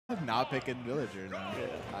I'm not picking Villager now.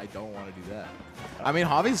 Yeah. I don't want to do that. I mean,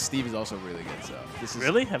 Javi's Steve is also really good. So this is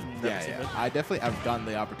Really? Have never seen yeah. it. I definitely have gotten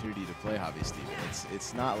the opportunity to play Javi Steve.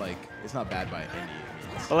 It's not like it's not bad by any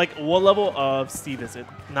means. But like, what level of Steve is it?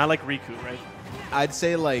 Not like Riku, right? I'd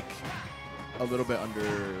say like a little bit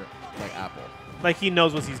under like Apple. Like he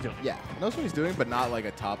knows what he's doing. Yeah, knows what he's doing, but not like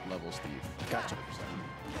a top level Steve. Gotcha.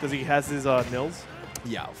 Because he has his nils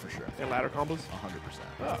Yeah, for sure. and ladder combos. 100%.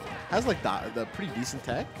 Oh. Has like the pretty decent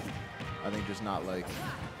tech. I think just not like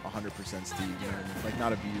 100% Steve. You know what I mean? Like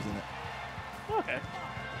not abusing it. Okay.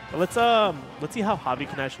 Well, let's see how Javi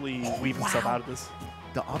can actually weave himself out of this.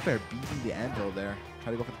 The up air beating the anvil there.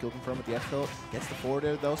 Try to go for the kill confirm with the F tilt. Gets the forward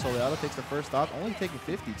air though. Soleado takes the first stock. Only taking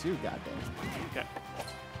 52. Goddamn. Okay.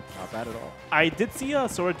 Not bad at all. I did see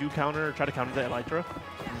Sora do try to counter the Elytra.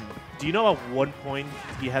 Do you know at one point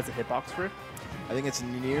he has a hitbox for it? I think it's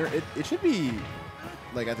near. It should be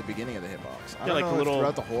like at the beginning of the hitbox. I don't like know a little if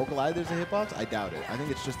throughout the whole glide there's a hitbox. I doubt it. I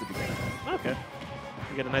think it's just the beginning. Okay.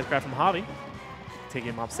 We get a nice grab from Javi. Taking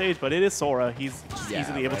him off stage, but it is Sora. He's just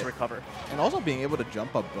easily able to recover. And also being able to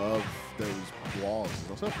jump above those walls is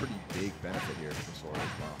also a pretty big benefit here for Sora as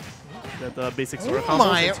well. Got the basic Sora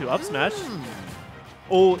combos into up smash.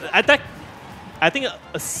 Oh, I think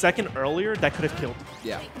a second earlier that could have killed.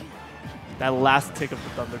 Yeah. That last tick of the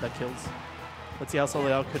thunder that kills. Let's see how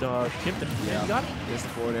Soleado could kimp it. Yeah. He got it. There's the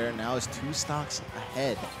forward air. Now is 2 stocks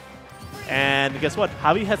ahead. And guess what?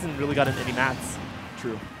 Javi hasn't really gotten any mats.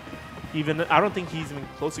 True. I don't think he's even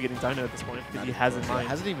close to getting Dino at this point because he hasn't mined.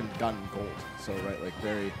 Hasn't even gotten gold. So right, like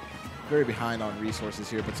very, very behind on resources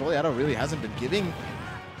here. But Soleado really hasn't been giving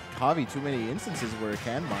Javi too many instances where it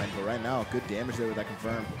can mine. But right now, good damage there with that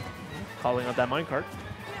confirm. Calling out that minecart.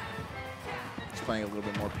 He's playing a little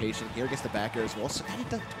bit more patient here. Gets the back air as well. So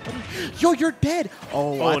yo, you're dead.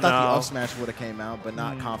 Oh, I thought the up smash would have came out, but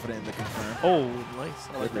not confident in the confirm. Oh, nice.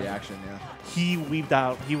 I like Good reaction, yeah. He weaved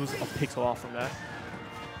out. He was a pixel off from that.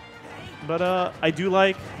 But I do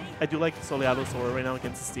like Soleado Sora right now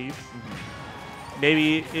against Steve.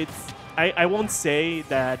 Maybe it's I won't say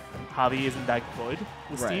that Javi isn't that good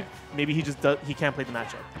with Steve. Maybe he just he can't play the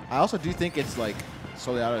matchup. I also do think it's like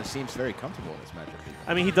Soleado seems very comfortable in this matchup.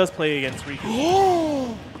 I mean, he does play against Riku.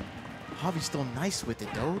 Oh, Javi's still nice with it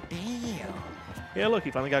though. Damn. Yeah, look,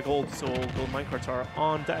 he finally got gold, so gold minecarts are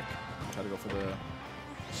on deck. Try to go for the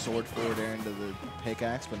sword forward air into the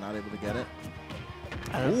pickaxe, but not able to get it.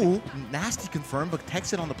 Ooh, nasty confirm, but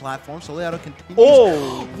takes it on the platform. Soleado continues.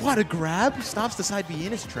 Oh! What a grab. Stops the side B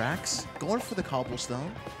in his tracks. Going for the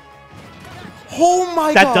cobblestone. Oh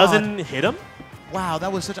my god. That doesn't hit him? Wow,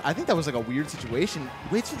 that was I think that was like a weird situation.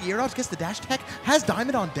 Waits for the air dodge, gets the dash tech, has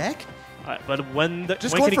Diamond on deck. But when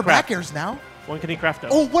Just when going for back airs now. When can he craft though?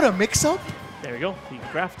 Oh, what a mix-up. There you go. He can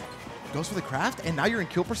craft. Goes for the craft, and now you're in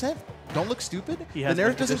kill percent. Don't look stupid. He The has nerf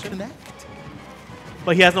no doesn't position. connect.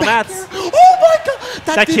 But he has no mats. Oh my god!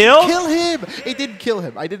 That didn't killed? kill him! It didn't kill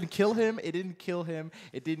him. I didn't kill him. It didn't kill him.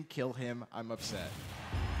 It didn't kill him. I'm upset.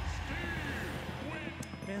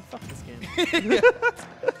 Man, fuck this game.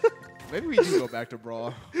 Maybe we do go back to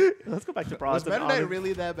Brawl. Let's go back to Brawl. Was Meta Knight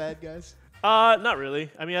really that bad, guys? Not really.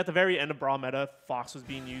 I mean, at the very end of Brawl meta, Fox was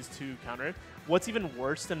being used to counter it. What's even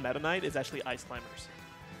worse than Meta Knight is actually Ice Climbers.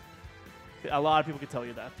 A lot of people could tell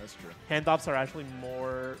you that. That's true. Handoffs are actually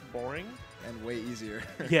more boring. And way easier.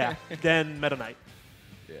 Yeah, than Meta Knight.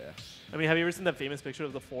 Yeah. I mean, have you ever seen that famous picture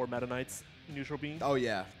of the 4 Meta Knights neutral being? Oh,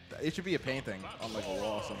 yeah. It should be a painting on like a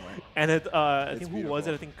wall somewhere. And I think beautiful. who was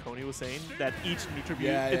it? I think Coney was saying that each neutral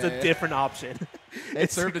being Yeah, is yeah, a different option.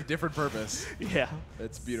 It served a different purpose. Yeah.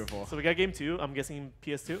 It's beautiful. So we got game 2. I'm guessing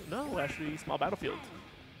PS2. No, actually Small Battlefield.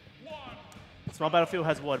 Small Battlefield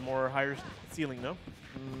has what? More higher ceiling, no?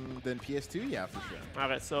 Then PS2, yeah, for sure. All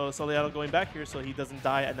right, so Soleado going back here so he doesn't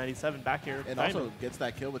die at 97 back here. And also gets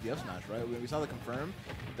that kill with the up smash, right? When we saw the confirm,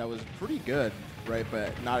 that was pretty good, right?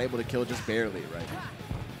 But not able to kill just barely, right?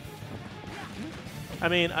 I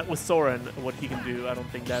mean, with Sora and what he can do, I don't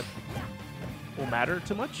think that will matter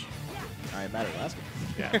too much. I mattered last game.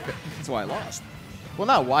 Yeah. That's why I lost. Well,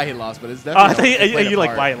 not why he lost, but it's definitely. You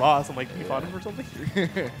like why he lost? I'm like, you fought him or something?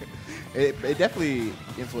 It definitely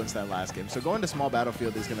influenced that last game. So going to Small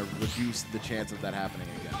Battlefield is going to reduce the chance of that happening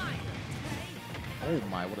again. Oh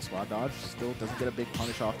my, what a spot dodge. Still doesn't get a big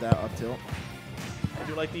punish off that up tilt. I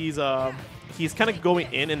do like these. He's kind of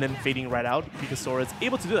going in and then fading right out because Sora is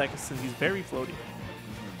able to do that since he's very floaty.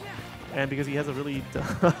 And because he has a really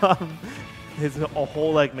a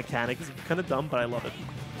whole like mechanic is kind of dumb, but I love it.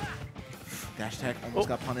 Dash tech almost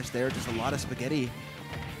got punished there. Just a lot of spaghetti.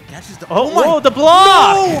 Catches the whoa, the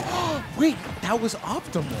block! No! Wait, that was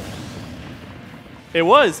optimal. It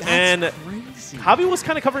was, That's and crazy. see. Javi was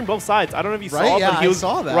kind of covering both sides. I don't know if you Right? saw, Yeah, but he I was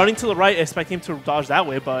saw that. running to the right, expecting him to dodge that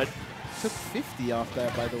way, but Took 50 off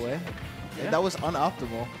that, by the way. Yeah. That was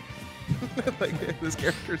unoptimal. Like, this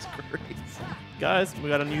character's crazy. guys, we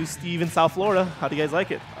got a new Steve in South Florida. How do you guys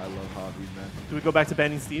like it? I love hobbies, man. Do we go back to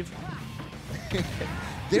banning Steve?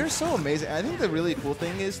 They're so amazing. I think the really cool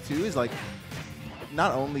thing is, too, is like,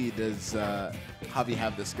 not only does Javi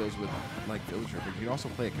have the skills with like Villager, but you can also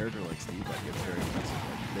play a character like Steve. Like, it's very impressive.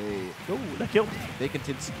 Like, Oh, that killed. they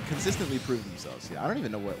consistently prove themselves. Yeah, I don't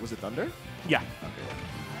even know what was it. Thunder? Yeah. Okay.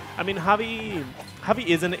 I mean, Javi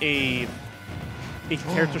isn't a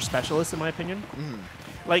character specialist, in my opinion.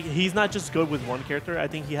 Like, he's not just good with one character. I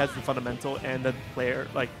think he has the fundamental and the player,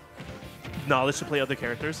 like, knowledge to play other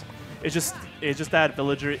characters. It's just that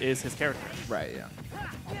Villager is his character. Right. Yeah.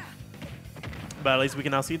 But at least we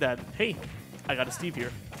can now see that, hey, I got a Steve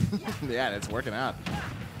here. Yeah, and it's working out.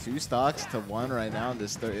 2 stocks to 1 right now in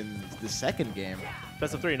this in the second game.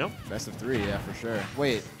 Best of 3, no? Best of 3, yeah, for sure.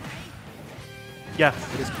 Wait, Yeah.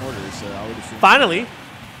 it is quarters, so I would assume. Finally.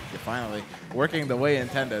 Yeah, finally. Working the way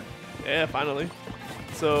intended. Yeah, finally.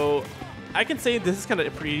 So I can say this is kind of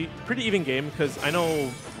a pretty even game because I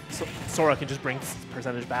know Sora can just bring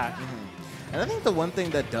percentage back. And I think the one thing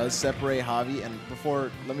that does separate Javi, and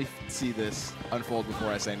let me see this unfold before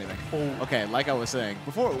I say anything. Oh. Okay, like I was saying,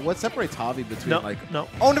 what separates Javi between No.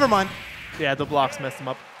 Oh, never mind. Yeah, the blocks messed him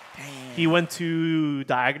up. He went to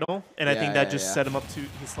diagonal, and I think Yeah, that just yeah. set him up to,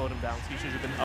 he slowed him down. So he should have been